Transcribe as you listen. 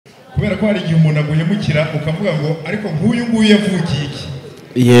kubera ko hari igihe umuntu aguhemukira ukavuga ngo ariko nk'uyu nguyu yavukiye iki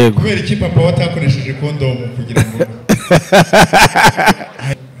yego kubera iki papa watakoresheje kondomu kugira ngo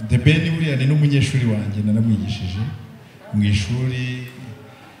The Ben buriya ni n'umunyeshuri wanjye naramwigishije mu ishuri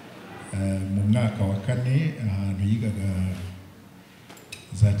mu mwaka wa 4 ahantu yigaga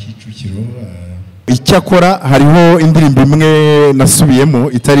za Kicukiro. Icyakora hariho indirimbo imwe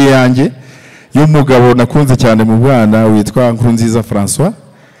nasubiyemo itari yanjye y'umugabo nakunze cyane mu Rwanda witwa Inkuru nziza François,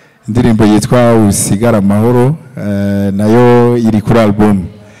 indirimbo yitwa usigara amahoro, nayo iri kuri album.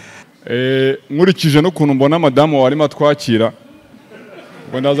 Nkurikije no kuntu mbona madamu warimo twakira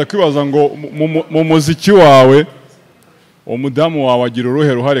ngo ndaza kwibaza ngo mu muziki wawe umudamu wawe agira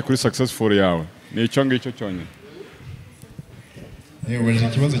uruhe ruhare kuri successful yawe? Ni icyo ngicyo cyonyine. Ubaje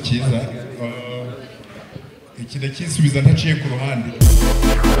ikibazo cyiza, ikinde kisubiza ntaciye ku ruhande.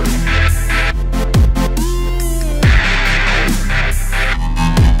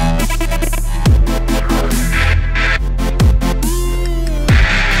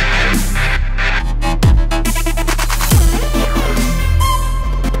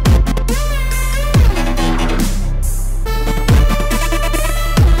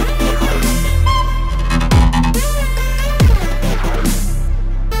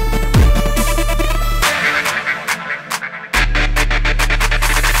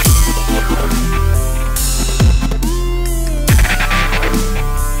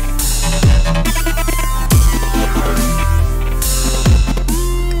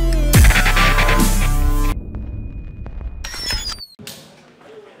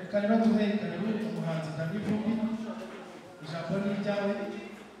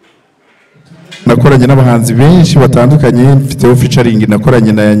 Nakoranye n'abahanzi benshi batandukanye, mfiteho featuring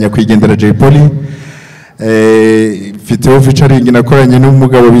nakoranye na nyakwigendera Jay Polly, mfiteho featuring nakoranye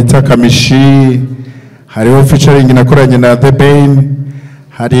n'umugabo bita Kamishi, hariho featuring nakoranye na The Ben,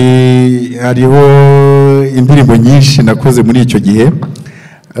 hariho indirimbo nyinshi nakoze muri icyo gihe,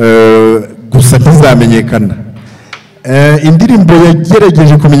 gusa ntizamenyekana. Indirimbo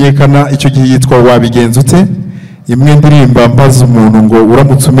yagerageje kumenyekana icyo gihe yitwa Wabigenza ute, imwe ndirimba mbaza umuntu ngo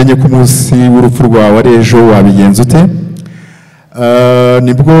uramutse umenye ko umunsi w'urupfu rwawe ari ejo wabigenza ute.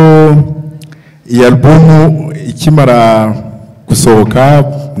 Nibwo iyi album ikimara gusohoka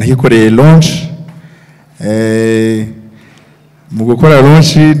nahikoreye launch, mu gukora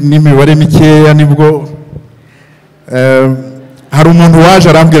launch n'imibare mikeya nibwo hari umuntu waje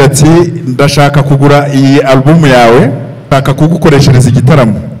arambwira ati ndashaka kugura iyi album yawe, ndashaka kugukoreshereza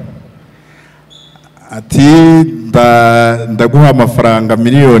igitaramo, ati ndaguha amafaranga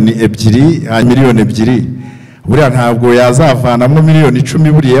miliyoni 2, buriya ntabwo yazavanamo miliyoni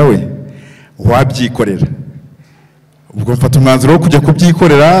 10 buriya we wabyikorera. Ubwo mfata umwanzuro wo kujya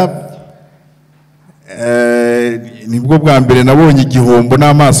kubyikorera, nibwo bwa mbere nabonye igihombo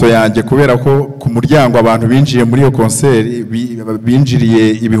n'amaso yanjye, kubera ko ku muryango abantu binjiye muri iyo concert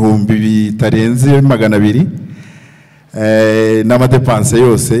binjiriye ibihumbi bitarenze 200 n'amadepanse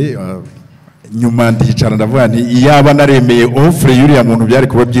yose. Nyuma ndicara ndavuga nti iyaba naremeye offre y'uriya muntu byari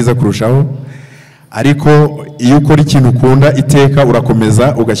kuba byiza kurushaho, ariko iyo ukora ikintu ukunda iteka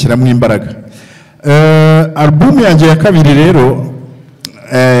urakomeza ugashyiramo imbaraga. Album yanjye ya kabiri rero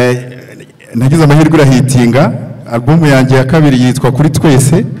nagize amahirwe irahitinga. Album yanjye ya kabiri yitwa Kuri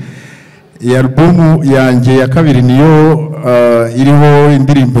twese. Iyi album yanjye ya kabiri niyo iriho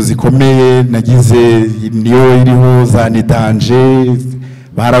indirimbo zikomeye nagize, niyo iriho za Nidanje,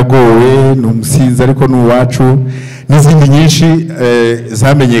 Baragowe, n'umusinzi ariko n'uwacu n'izindi nyinshi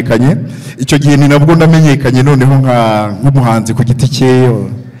zamenyekanye. Icyo gihe ni nabwo ndamenyekanye noneho nk'umuhanzi ku giti cye.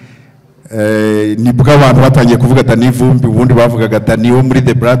 Nibwo abantu batangiye kuvuga Dani Vumbi, ubundi bavugaga Dani wo muri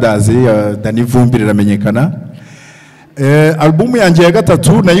The Brothers, Dani Vumbi riramenyekana. Album yanjye ya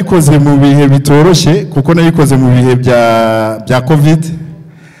gatatu nayikoze mu bihe bitoroshye, kuko nayikoze mu bihe bya Covid.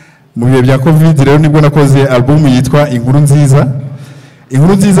 Mu bihe bya Covid rero nibwo nakoze album yitwa Inkuru nziza.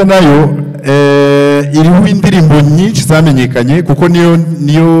 Inkuru nziza nayo iriho indirimbo nyinshi zamenyekanye, kuko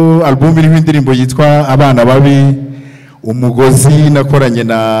niyo album iriho indirimbo yitwa Abana babi, Umugozi nakoranye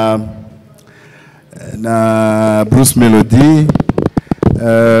na Bruce Melody.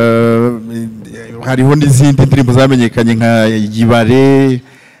 Hariho n'izindi ndirimbo zamenyekanye nka Yibare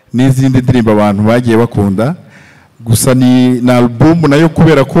n'izindi ndirimbo abantu bagiye bakunda. Gusa ni album nayo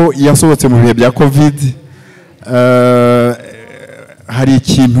kubera ko yasohotse mu bihe bya Covid, hari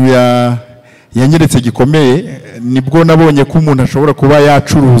ikintu yanyeretse gikomeye. Nibwo nabonye ko umuntu ashobora kuba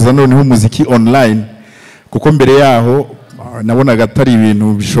yacuruza noneho umuziki online, kuko mbere yaho nabonaga atari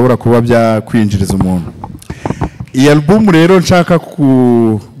ibintu bishobora kuba byakwinjiriza umuntu. Iyi album rero nshaka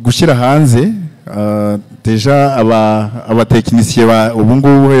gushyira hanze deja abatekinisiye ubu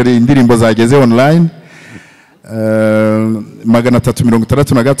ngubu indirimbo zageze online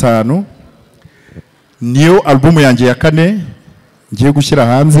 365 niyo album yanjye ya kane ngiye gushyira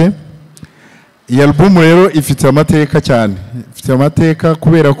hanze. Iyi album rero ifite amateka cyane, ifite amateka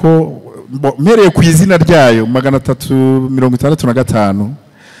kubera ko mpereye ku izina ryayo 365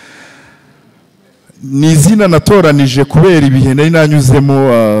 ni izina natoranije kubera ibihe nari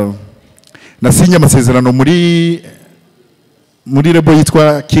nanyuzemo. Nasinye amasezerano muri label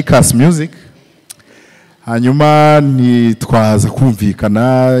yitwa KIKAC Music, hanyuma twaza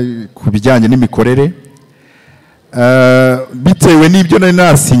kumvikana ku bijyanye n'imikorere. Bitewe n'ibyo nari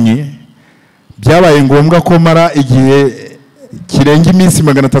nasinye byabaye ngombwa ko mara igihe kirenga iminsi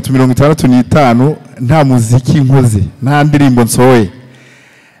 365 nta muziki nkoze, nta ndirimbo nsohoye,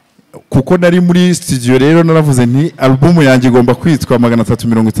 kuko nari muri studio. Rero naravuze nti album yanjye igomba kwitwa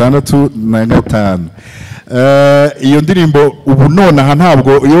 365. Iyo ndirimbo ubu nonaha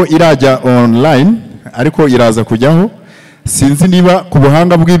ntabwo iyo irajya online, ariko iraza kujyaho. Sinzi niba ku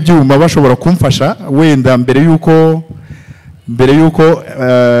buhanga bw'ibyuma bashobora kumfasha wenda mbere yuko ngira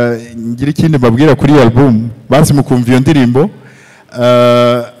ikindi babwira kuri album, basi mukumva iyo ndirimbo.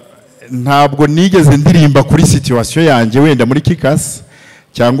 Ntabwo nigeze ndirimba kuri situation yanjye wenda muri KIKAC,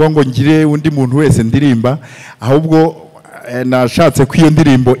 cyangwa ngo ngire undi muntu wese ndirimba, ahubwo nashatse ko iyo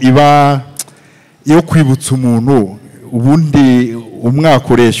ndirimbo iba yo kwibutsa umuntu ubundi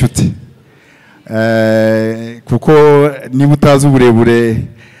umwaka ureshya ute. Kuko niba utazi uburebure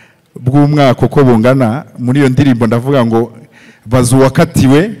bw'umwaka uko bungana, muri iyo ndirimbo ndavuga ngo baza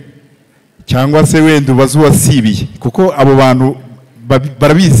uwakatiwe cyangwa se wenda ubaza uwasibiye, kuko abo bantu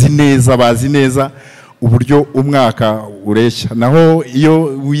barabizi neza, bazi neza uburyo umwaka ureshya. Naho iyo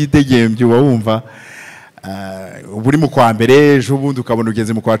widegembye uba wumva uri mu kwa mbere, ejo bundi ukabona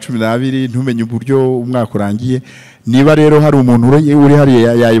ugeze mu kwa 12 ntumenye uburyo umwaka urangiye. Niba rero hari umuntu uri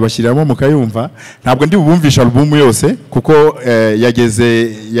hariya yayibashyiriramo mukayumva, ntabwo ndi bubumvisha album yose kuko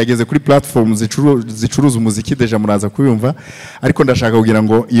yageze kuri platform zicuruza umuziki, deja muraza kuyumva, ariko ndashaka kugira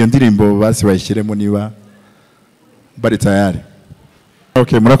ngo iyo ndirimbo basi bayishyiremo niba bari tayari.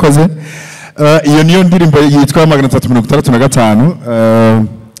 Okay, murakoze. Iyo niyo ndirimbo yitwa 365.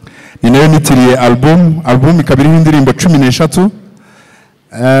 Ni nayo nitiriye album ikaba iriho indirimbo 13.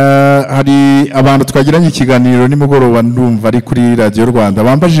 Hari abantu twagiranye ikiganiro nimugoroba ndumva ari kuri Radio Rwanda,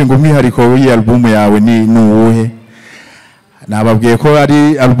 bambajije ngo umwihariko w'iyi album yawe ni uwuhe. Nababwiye ko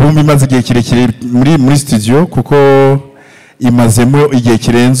ari album imaze igihe kirekire muri studio, kuko imazemo igihe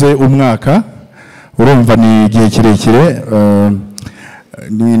kirenze umwaka. Urumva ni igihe kirekire.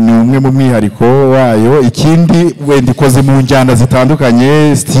 Ni umwe mu mwihariko wayo. Ikindi wenda ikoze mu njyana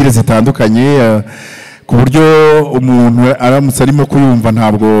zitandukanye, style zitandukanye, ku buryo umuntu aramutse arimo kuyumva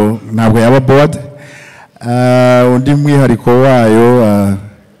ntabwo yaba bored. Undi mwihariko wayo,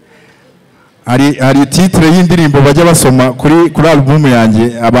 hari titre y'indirimbo bajya basoma kuri album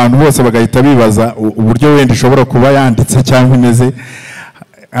yanjye, abantu bose bagahita bibaza uburyo wenda ishobora kuba yanditse cyangwa imeze.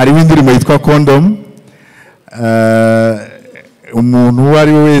 Hari indirimbo yitwa Condom. Umuntu uwo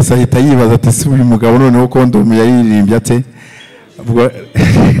ari we wese ahita yibaza ati si uyu mugabo noneho Condom yayiririmbye ate. Ubwo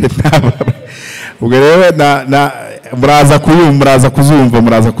rero muraza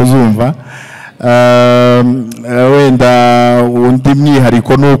kuzumva. Wenda undi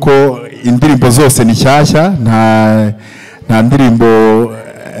mwihariko nuko indirimbo zose ni shyashya, nta ndirimbo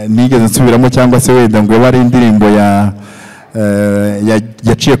nigeze nsubiramo cyangwa se wenda ngo bari indirimbo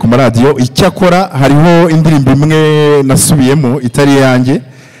yaciye ku maradiyo. Icyakora hariho indirimbo imwe nasubiyemo itari yanjye,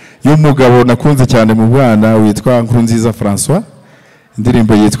 y'umugabo nakunze cyane mu Rwanda witwa Inkuru nziza François.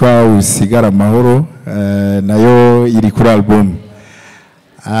 Indirimbo yitwa Usigara amahoro, nayo iri kuri album.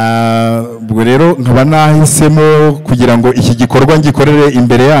 Ubwo rero nkaba nahisemo kugira ngo iki gikorwa ngikorere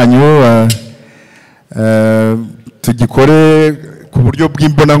imbere yanyu, tugikore ku buryo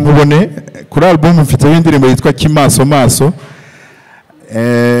bw'imbona nkubone. Kuri album mfiteho indirimbo yitwa Kimaso Maso.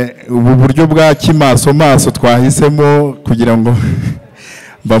 Ubu buryo bwa Kimaso Maso twahisemo kugira ngo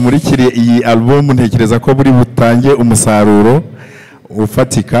bamurikire iyi album, ntekereza ko buri butange umusaruro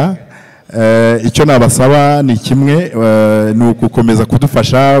ufatika. Icyo nabasaba ni kimwe, ni ugukomeza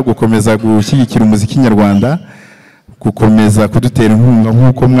kudufasha, gukomeza gushyigikira umuziki nyarwanda, gukomeza kudutera inkunga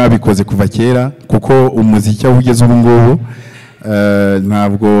nk'uko mwabikoze kuva kera, kuko umuziki aho ugeze ubu ngubu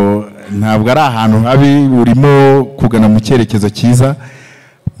ntabwo ari ahantu habi, urimo kugana mu cyerekezo cyiza.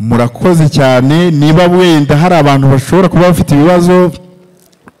 Murakoze cyane. Niba wenda hari abantu bashobora kuba bafite ibibazo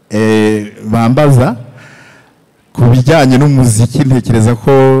bambaza ku bijyanye n'umuziki, ntekereza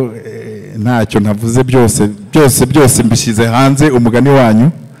ko ntacyo ntavuze, byose mbishyize hanze umugani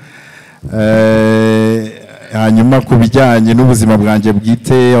wanyu. hanyuma ku bijyanye n'ubuzima bwanjye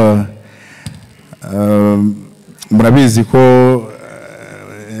bwite murabizi ko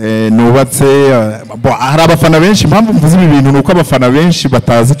nubatse hari abafana benshi. Impamvu mvuze ibi bintu nuko abafana benshi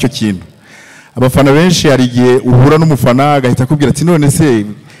batazi icyo kintu. Abafana benshi hari igihe uhura n'umufana agahita akubwira ati none se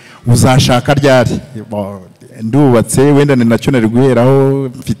uzashaka ryari? Ndubatse, wenda ni nacyo nari guheraho.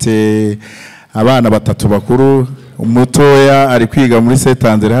 Mfite abana 3 bakuru, umutoya ari kwiga muri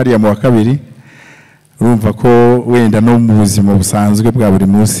Setandere hariya mu wa 2. Urumva ko wenda no mu buzima busanzwe bwa buri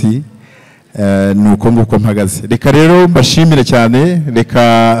munsi nuko nguko mpagaze. Reka rero mbashimire cyane,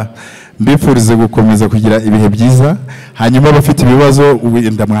 reka mbifurize gukomeza kugira ibihe byiza, hanyuma abafite ibibazo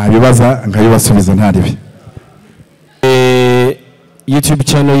wenda mwabibaza nkabibasubiza ntaribi. YouTube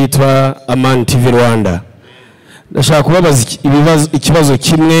channel yitwa Aman TV Rwanda. Ndashaka kubabaza ikibazo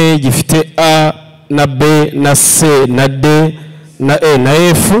kimwe gifite A na B na C na D na E na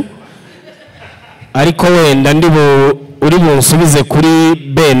F, ariko wenda uri bunsubize kuri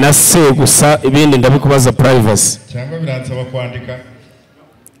B na C gusa, ibindi ndabikubaza privacy. Cyangwa biransaba kwandika?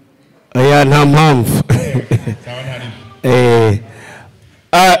 Aya nta mpamvu. Sawa ntari.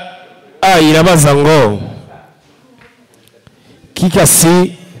 Irabaza ngo KIKAC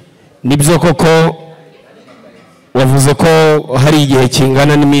nibyo koko wavuze ko hari igihe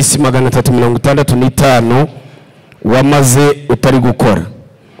kingana n'iminsi 365 wamaze utari gukora.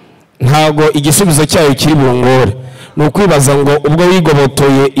 Ntago igisubizo cyayo kiri bungore. Nukwibaza ngo ubwo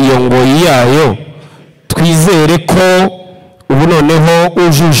wigobotoye iyo ngoyi yayo twizere ko ubu noneho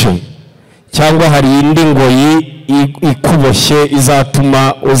ujuje, cyangwa hari indi ngoyi ikuboshye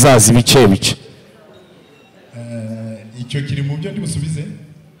izatuma uzaza ibice bice? Icyo kiri mu byo ndi busubize.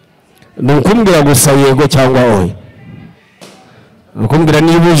 Nukumbwira gusa yego cyangwa oya. Nukumbwira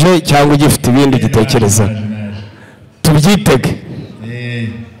niba uje cyangwa ugifite ibindi gitekereza. Tubyitege.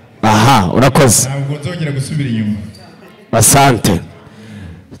 Aha, urakoze. Ntabwo nzongera gusubira inyuma. Asante.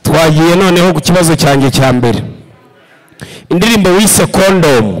 Twagiye noneho ku kibazo cyanjye cya mbere. Indirimbo wise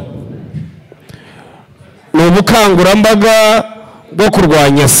Condom ni ubukangurambaga bwo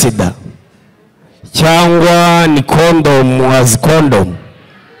kurwanya sida, cyangwa ni condom as condom,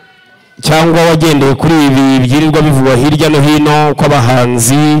 cyangwa wagendeye kuri ibi byirirwa bivugwa hirya no hino ko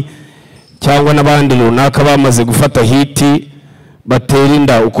abahanzi cyangwa n'abandi runaka bamaze gufata hiti batera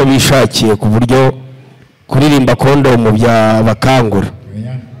inda uko bishakiye ku buryo kuririmba condom bya bakangura?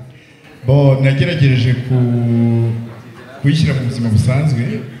 Nagerageje kuyishyira mu buzima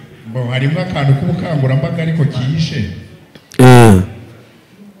busanzwe. Harimo akantu k'ubukangurambaga ariko kihishe.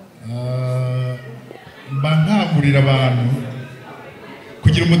 Nkangurira abantu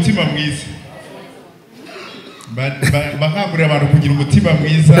kugira umutima mwiza. Nkangurira abantu kugira umutima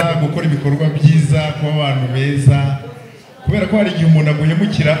mwiza, gukora ibikorwa byiza, kuba abantu beza. Kubera ko hari igihe umuntu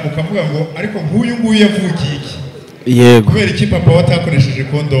aguhemukira ukavuga ngo ariko nk'uyu nguyu yavukiye iki? Yego. Kubera iki papa watakoresheje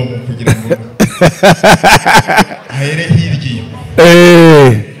condom kugira ngo ahere hirya?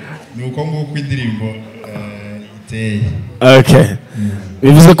 Nuko nguko indirimbo iteye. Okay.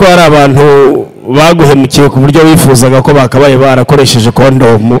 Bivuze ko hari abantu baguhemukiye ku buryo wifuzaga ko bakabaye barakoresheje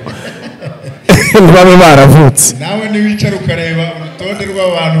condom ntibabe baravutse. Nawe niwicara ukareba urutonde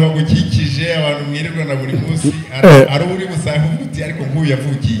rw'abantu bagukikije, abantu mwirirwa na buri munsi, ari uri busanga umuti ariko nk'uyu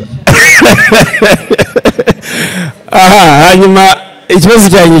yavukiye. Aha, hanyuma ikibazo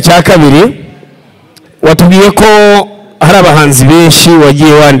cyanjye cya kabiri, watubwiye ko hari abahanzi benshi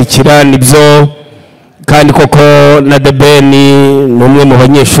wagiye wandikira, nibyo kandi koko na The Ben ni umwe mu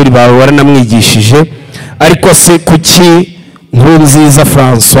banyeshuri bawe waranamwigishije, ariko se kuki Nkurunziza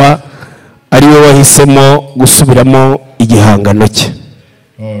François ari we wahisemo gusubiramo igihangano cye?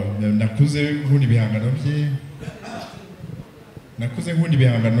 Nakuze nkunda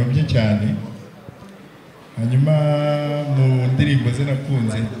ibihangano bye cyane. Hanyuma mu ndirimbo ze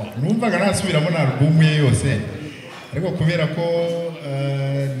nakunze, numvaga nasubiramo na album ye yose, ariko kubera ko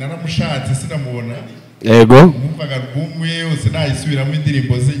naramushatse sinamubona. Yego. Numvaga album ye yose nayisubiramo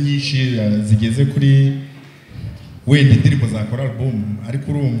indirimbo ze nyinshi zigeze kuri wenda indirimbo zakora album,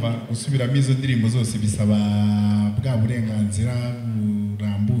 ariko urumva gusubiramo izo ndirimbo zose bisaba bwa burenganzira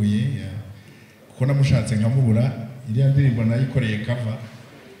burambuye, kuko namushatse nkamubura. Iriya ndirimbo nayikoreye cover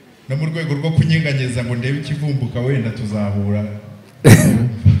no mu rwego rwo kunyeganyeza ngo ndebe ikivumbuka wenda tuzahura,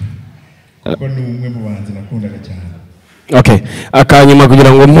 kuko ni umwe mu bahanzi nakundaga cyane. Okay, akanyuma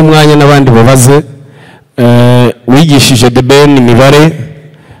kugira ngo mpe umwanya n'abandi babaze, wigishije The Ben imibare,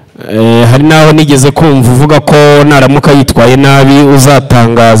 hari naho nigeze kumva uvuga ko naramuka yitwaye nabi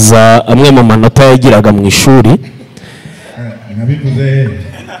uzatangaza amwe mu manota yagiraga mu ishuri. Nabivuze.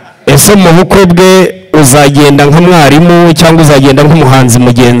 Ese mu bukwe bwe uzagenda nka mwarimu cyangwa uzagenda nk'umuhanzi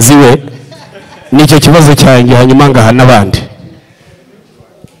mugenzi we? nicyo kibazo cyanjye hanyuma ngaha n'abandi.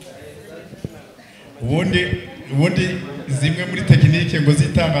 ubundi zimwe muri tekinike ngo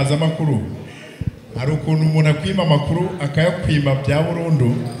z'itangazamakuru hari ukuntu umuntu akwima amakuru akayakwima bya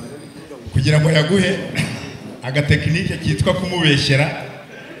burundu kugira ngo yaguhe agatekinike kitwa kumubeshyera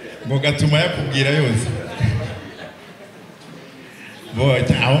ngo gatuma yakubwira yose.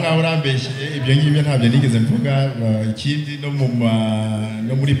 aho ngaho urambeshyeye ibyo ngibyo ntabyo nigeze mvuga. Ikindi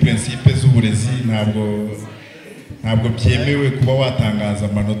no muri principe z'uburezi ntabwo byemewe kuba watangaza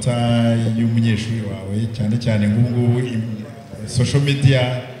amanota y'umunyeshuri wawe, cyane cyane nk'ubu social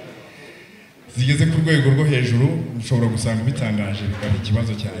media zigeze ku rwego rwo hejuru ushobora gusanga bitangaje bikaba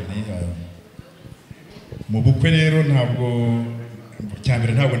ikibazo cyane. Mu bukwe rero ntabwo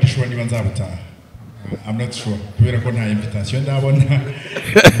cyambere ntabwo ndishobora niba nzabutaha. I'm not sure kubera ko nta invitation ndabona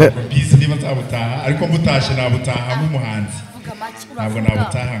bizi niba nzabutaha, ariko mbutashye nabutaha nk'umuhanzi, ntabwo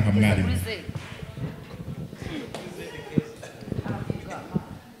nabutaha nka mwarimu.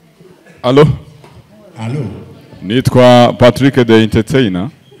 Allo? Allo? Nitwa Patrick the Entertainer.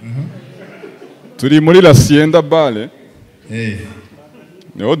 Turi muri La Sienda Bale.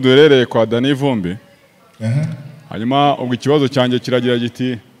 Niho duherereye kwa Dani Vumbi. Hanyuma ubwo ikibazo cyanjye kiragira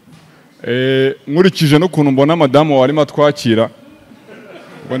giti nkurikije n'ukuntu mbona madamu wawe arimo atwakira,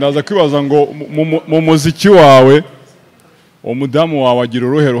 ngo ndaza kwibaza ngo mu muziki wawe umudamu wawe agira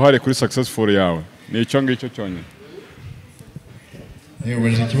uruhe ruhare kuri successful yawe? Ni icyo ngicyo cyonyine.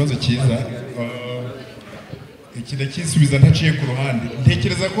 Ubajije ikibazo cyiza. Iki ndakisubiza ntaciye ku ruhande.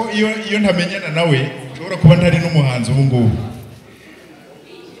 Ntekereza ko iyo ntamenyana nawe nshobora kuba ntari n'umuhanzi ubu ngubu.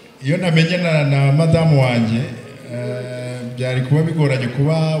 Iyo ntamenyana na madamu wanjye byari kuba bigoranye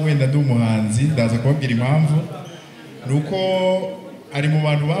kuba wenda ndi umuhanzi. Ndaza kubabwira impamvu. Nuko ari mu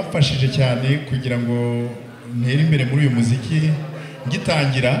bantu bafashije cyane kugira ngo ntere imbere muri uyu muziki.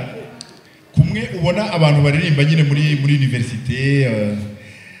 Ngitangira kumwe ubona abantu baririmba nyine muri universite,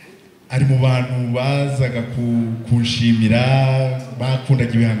 ari mu bantu bazaga kunshimira,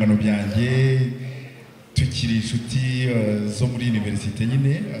 bakundaga ibihangano byanjye, tukiri inshuti zo muri universite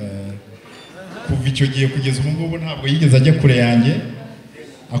nyine. Kuva icyo gihe kugeza ubu ngubu ntabwo yigeze ajya kure yanjye,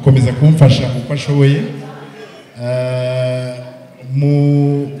 akomeza kumfasha uko ashoboye.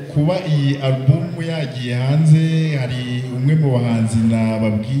 Mu kuba iyi album yagiye hanze hari umwe mu bahanzi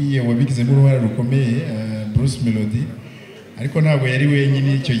nababwiye wabigizemo uruhare rukomeye, Bruce Melody, ariko ntabwo yari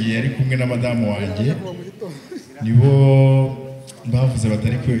wenyine. Icyo gihe yari kumwe na madamu wanjye, nibo bavuze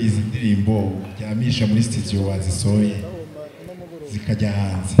batari ko izi ndirimbo byamisha muri studio wazisohoye zikajya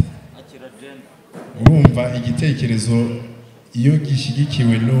hanze. Urumva igitekerezo iyo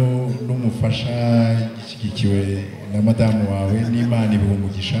gishyigikiwe n'umufasha, gishyigikiwe na madamu wawe, n'Imana ibuha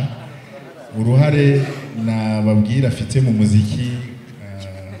umugisha. Uruhare nababwira afite mu muziki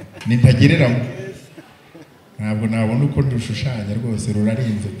nintagereramo, ntabwo nabona uko ndushushanya rwose,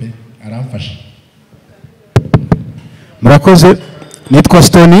 rurarinze pe, aramfasha. Murakoze. Nitwa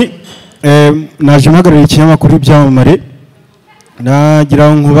Stony, naje mpagarariye ikinyamakuru ibyamamare.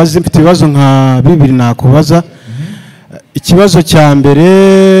 Nagira ngo nkubaze, mfite ibibazo nka bibiri nakubaza. Ikibazo cya mbere,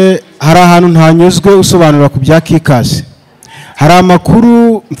 hari ahantu ntanyuzwe usobanura ku bya KIKAC. Hari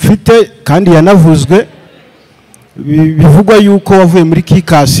amakuru mfite kandi yanavuzwe bivugwa yuko wavuye muri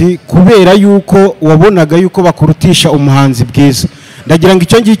KIKAC kubera yuko wabonaga yuko bakurutisha umuhanzi Bwiza. Ndagira ngo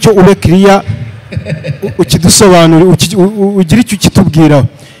icyo ngicyo ube clear, ukidusobanure, ugira icyo ukitubwiraho.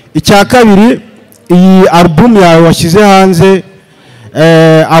 Icya kabiri, iyi album yawe washyize hanze,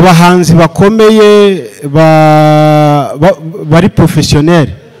 abahanzi bakomeye bari professionnel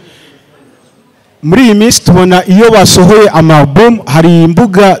muri iyi minsi tubona iyo basohoye album hari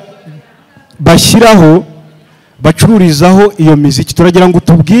imbuga bashyiraho bacururizaho iyo muziki. Turagira ngo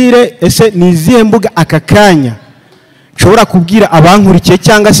tubwire ese ni izihe mbuga aka kanya nshobora kubwira abankurikiye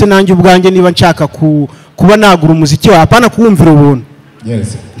cyangwa se nanjye ubwanjye niba nshaka kuba nagura umuziki wawe, apana kuwumvira ubuntu,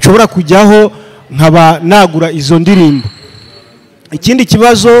 nshobora kujyaho nkaba nagura izo ndirimbo. Ikindi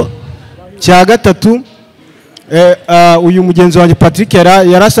kibazo cya gatatu, uyu mugenzi wanjye Patrick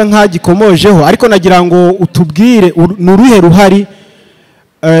yarasa nk'agikomojeho, ariko nagira ngo utubwire nuruhe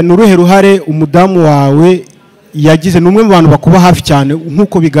ruhare umudamu wawe yagize. Numwe mu bantu bakuba hafi cyane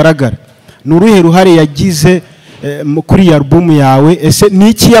nkuko bigaragara. Nuruhe ruhare yagize kuri iyi album yawe? Ese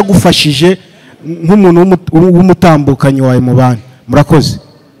niki yagufashije nk'umuntu w'umutambukanyi wawe mu bantu? Murakoze.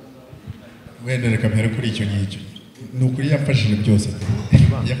 Wenda reka mpere kuri icyo ngicyo. Nukuri yafashije byose.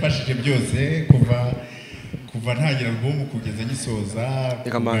 Yafashije byose kuva ntagira album kugeza gisoza,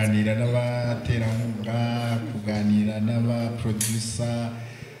 kuganira n'abaterankunga, kuganira n'abaproducer.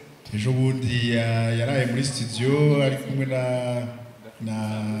 Ejo bundi yaraye muri studio ari kumwe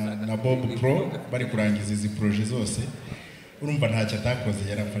na Bob Pro bari kurangiza izi projet zose urumva ntacyo atakoze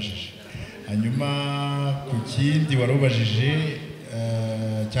yarafashije. Hanyuma ku kindi warubajije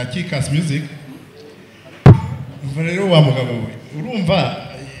cya KIKAC Music, umva rero wa mugabo we urumva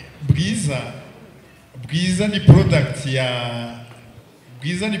Bwiza ni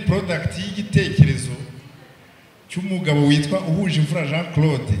product y'igitekerezo cy'umugabo witwa Uhuje Imfura Jean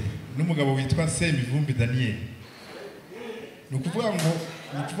Claude n'umugabo witwa Vumbi Daniel. Ni ukuvuga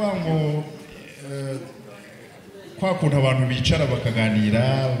ngo kwa kuntu abantu bicara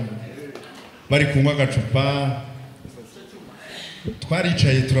bakaganira bari kunywa agacupa,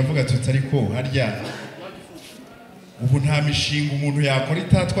 twaricaye turavuga tuti ariko harya ubu nta mishinga umuntu yakora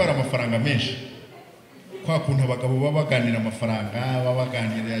itatwara amafaranga menshi, kwa kuntu abagabo baba baganira amafaranga, baba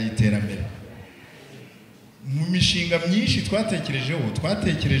baganira iterambere. Mu mishinga myinshi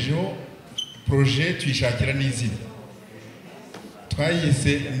twatekerejeho projet tuyishakira n'izina,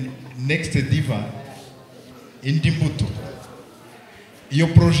 twayise Next Diva indi mbuto. Iyo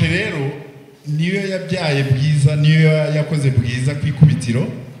projet rero niyo yabyaye Bwiza, niyo yakoze Bwiza kwikubitiro,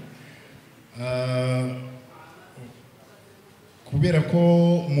 kubera ko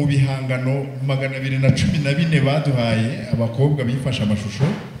mu bihangano 214 baduhaye abakobwa bifasha amashusho,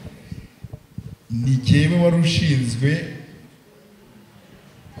 ni jyewe wari ushinzwe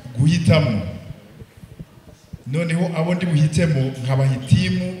guhitamo, noneho abo ndi buhitemo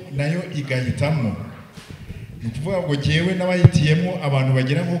nkabahitimu nayo igahitamo. Ni ukuvuga ngo jyewe n'abahitiyemo abantu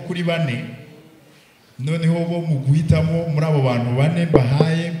bagera nko kuri 4, noneho bo mu guhitamo muri abo bantu 4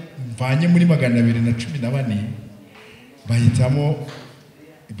 bahaye mvanye muri 214 bahitamo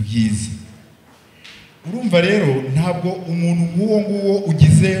Bwiza. Urumva rero ntabwo umuntu nk'uwo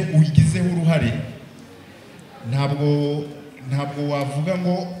ugizeho uruhare, ntabwo wavuga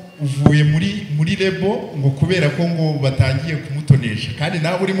ngo uvuye muri lebo ngo kubera ko ngo batangiye kumutonesha, kandi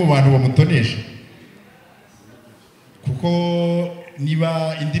nawe uri mu bantu bamutonesha. Kuko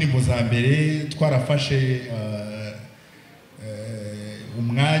niba indirimbo za mbere twarafashe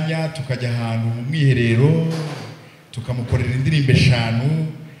umwanya tukajya ahantu mu mwiherero tukamukorera indirimbo 5,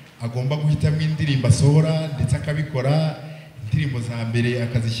 agomba guhitamo indirimbo asohora ndetse akabikora, indirimbo za mbere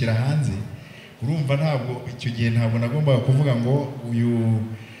akazishyira hanze. Urumva ntabwo icyo gihe ntabwo nagombaga kuvuga ngo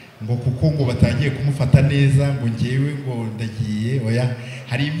ngo kuko ngo batangiye kumufata neza ngo ngewe ngo ndagiye. Oya,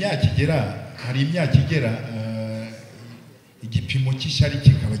 hari imyaka igera igipimo cy'ishyari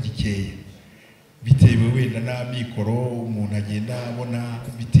kikaba gikeye, bitewe wenda n'amikoro umuntu agenda abona,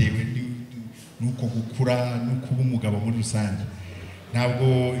 bitewe nuko gukura no kuba umugabo muri rusange. Ntabwo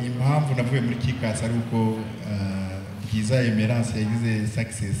impamvu navuye muri KIKAC ari uko Bwiza Emerance yagize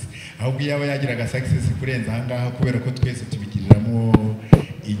success, ahubwo yaba yagiraga success kurenza ahangaha, kubera ko twese tubigiriramo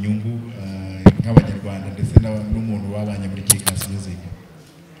inyungu nk'abanyarwanda ndetse n'umuntu wabanye muri KIKAC Music.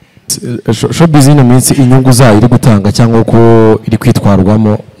 Showbiz ino minsi inyungu zayo iri gutanga cyangwa ko iri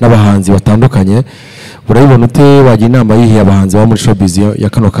kwitwarwamo n'abahanzi batandukanye, urabibona ute? Wagira inama yihe abahanzi ba muri showbiz ya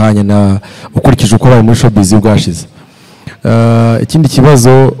kano kanya na ukurikije uko bari muri showbiz bwashize? Ikindi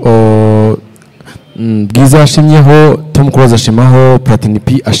kibazo Bwiza yashimyeho, Tom Close ashimaho, Platini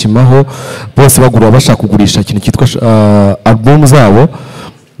P ashimaho, bose bagura bashaka kugurisha ikintu cyitwa album zabo.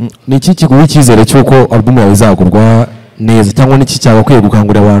 Ni iki kiguha icyizere cy'uko album yawe izagurwa neza, cyangwa niki cyagakwiye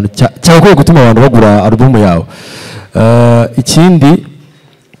gukangurira abantu, cyagakwiye gutuma abantu bagura album yawe? Ikindi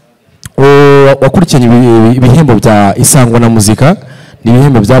wakurikiranye ibihembo bya isangwa na muzika, ni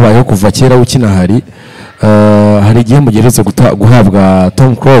ibihembo byabayeho kuva kera ukinahari. Hari igihembo giherutse guhabwa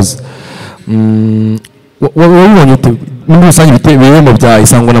Tom Close, wabibonye ute? Muri rusange ibihembo bya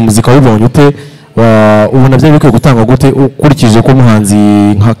isangwa na muzika wabibonye ute? Ubona byari bikwiye gutangwa gute ukurikije ko umuhanzi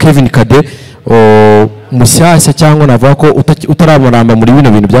nka Kevin Kade mushyashya, cyangwa navuga ko utaramuramba muri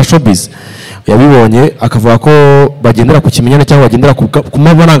bino bintu bya showbiz, yabibonye akavuga ko bagendera ku kimenyane cyangwa bagendera ku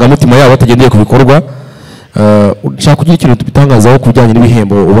marangamutima yabo batagendeye ku bikorwa? Ushaka kugira ikintu tubitangazaho ku bijyanye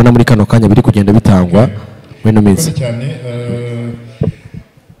n'ibihembo ubona muri kano kanya biri kugenda bitangwa muri ino minsi?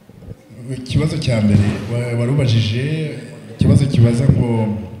 Ikibazo cya mbere warubajije, ikibazo kibaza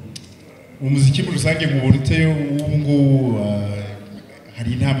ngo umuziki muri rusange mu burute ubu ngubu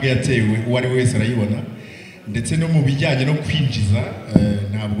hari intambwe yatewe, uwo ari wese arayibona, ndetse no mu bijyanye no kwinjiza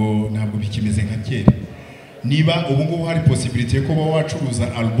ntabwo bikimeze nka kera. Niba ubu ngubu hari possibility yo kuba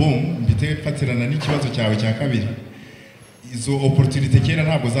wacuruza album, mbite fatirana n'ikibazo cyawe cya kabiri, izo opportunity kera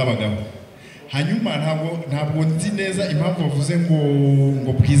ntabwo zabagaho. Hanyuma ntabwo nzi neza impamvu bavuze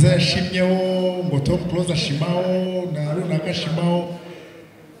ngo Bwiza yashimyeho, ngo Tom Close ashimaho, na runaka ashimaho.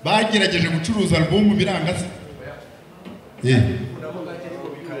 Bagerageje gucuruza album biranga se?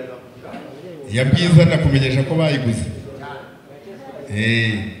 Ya Bwiza ndakumenyesha ko bayiguze.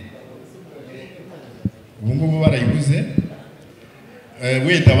 ubu ngubu barayiguze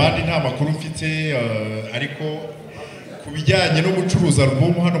wenda abandi nta makuru mfite ariko ku bijyanye no gucuruza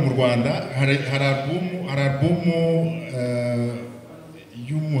alubumu hano mu Rwanda hari alubumu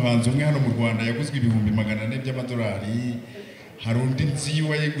y'umuhanzi umwe hano mu Rwanda yaguzwe ibihumbi 400 by'amadolari, hari undi nzi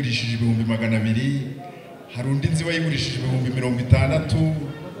wayigurishije ibihumbi 200, hari undi nzi wayigurishije ibihumbi 60,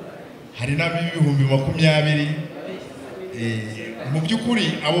 hari n'ibihumbi 20. Mu by'ukuri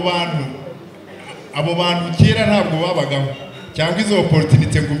abo bantu kera ntabwo babagaho, cyangwa izo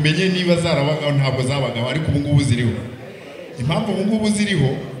opportunity ngo umenye niba zarabagaho ntabwo zabagaho, ariko ubu ngubu ziriho. Impamvu ubu ngubu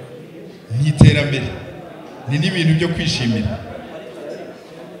ziriho ni iterambere, ni n'ibintu byo kwishimira.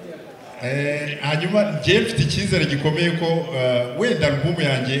 Hanyuma njye mfite icyizere gikomeye ko wenda alubumu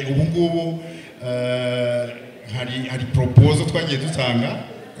yanjye ubu ngubu hari proposal twagiye dutanga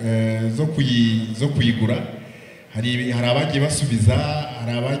zo kuyigura. Hari abagiye basubiza,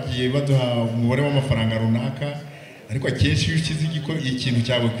 hari abagiye baduha umubare w'amafaranga runaka, ariko akenshi iyo ushyize ikintu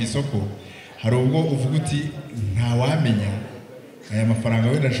cyawe ku isoko hari ubwo uvuga uti ntawamenya aya mafaranga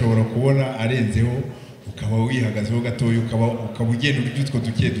wenda ashobora kubona arenzeho, ukaba wihagazeho gatoya, ukaba ugenda urya utwo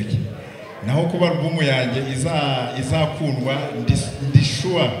duke duke. Naho kuba alubumu yanjye izakundwa,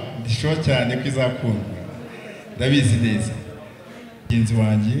 ndishuwa cyane ko izakundwa, ndabizi neza. Mugenzi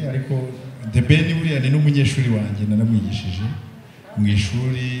wanjye ariko The Ben buriya ni n'umunyeshuri wanjye naramwigishije mu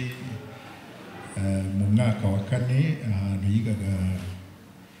ishuri mu mwaka wa 4 ahantu yigaga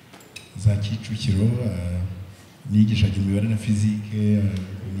za Kicukiro, nigishaga imibare na fizike,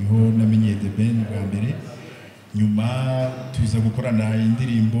 niho namenye The Ben bwa mbere. Nyuma tuza gukorana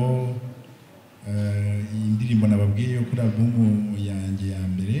indirimbo nababwiye yo kuri alubumu yanjye ya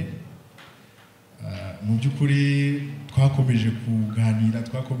mbere. Mu by'ukuri twakomeje kuganira,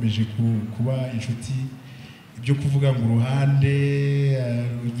 twakomeje kuba inshuti, ibyo kuvuga ngo uruhande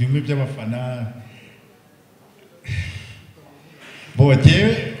bimwe by'abafana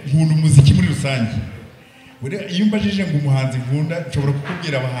bogewe nkunda umuziki muri rusange. Iyo mbajije ngo umuhanzi nkunda, nshobora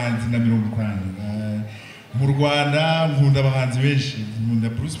kukubwira abahanzi na 50. Mu Rwanda nkunda abahanzi benshi, nkunda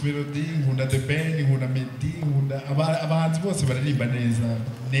Bruce Melody, nkunda The Ben, nkunda Meddy, nkunda abahanzi bose baririmba neza,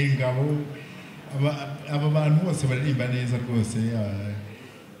 Nengabo, aba bantu bose baririmba neza rwose.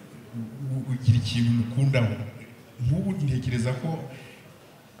 Ugira ikintu mukundaho. Nk'ubu ntekereza ko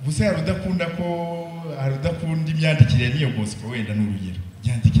gusa hari udakunda imyandikire niyo Bosco wenda n'urugero,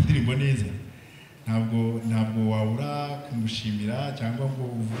 yandika indirimbo neza, ntabwo wabura kumushimira cyangwa ngo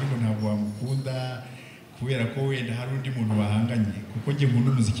uvuge ngo ntabwo wamukunda kubera ko wenda hari undi muntu bahanganye, kuko njye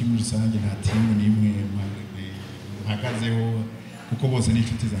nkunda umuziki muri rusange, nta timu n'imwe mpagazeho kuko bose ni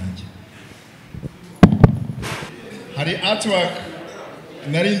inshuti zanjye. Hari artwork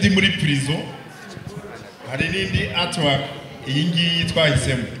nari ndi muri prison, hari n'indi artwork iyi ngiyi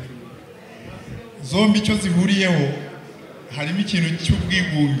twahisemo. Zombi icyo zihuriyeho harimo ikintu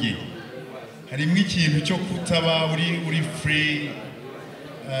cy'ubwigunge, harimo ikintu cyo kutaba uri free,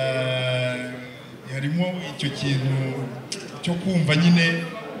 harimo icyo kintu cyo kumva nyine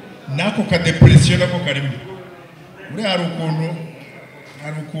nako ka depression nako karimo. Uri hari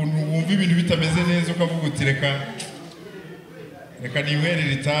ukuntu wumva ibintu bitameze neza ukavuga uti reka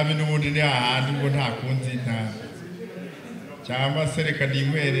niwerere itabi n'ubundi ni ahandi ngo nta kundi cyangwa se reka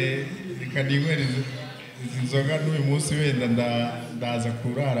niwere izi nzoga n'uyu munsi wenda ndaza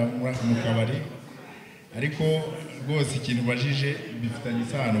kurara mu kabari. Ariko rwose ikintu bajije bifitanye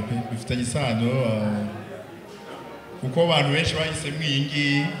isano kuko abantu benshi bahisemo iyi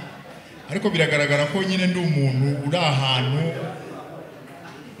ngiyi, ariko biragaragara ko nyine ndi umuntu uri ahantu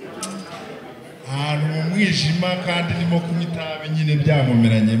mu mwijima kandi ndimo kunywa itabi nyine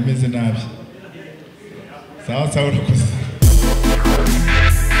byankomeranye meze nabi. Sawa urakoze.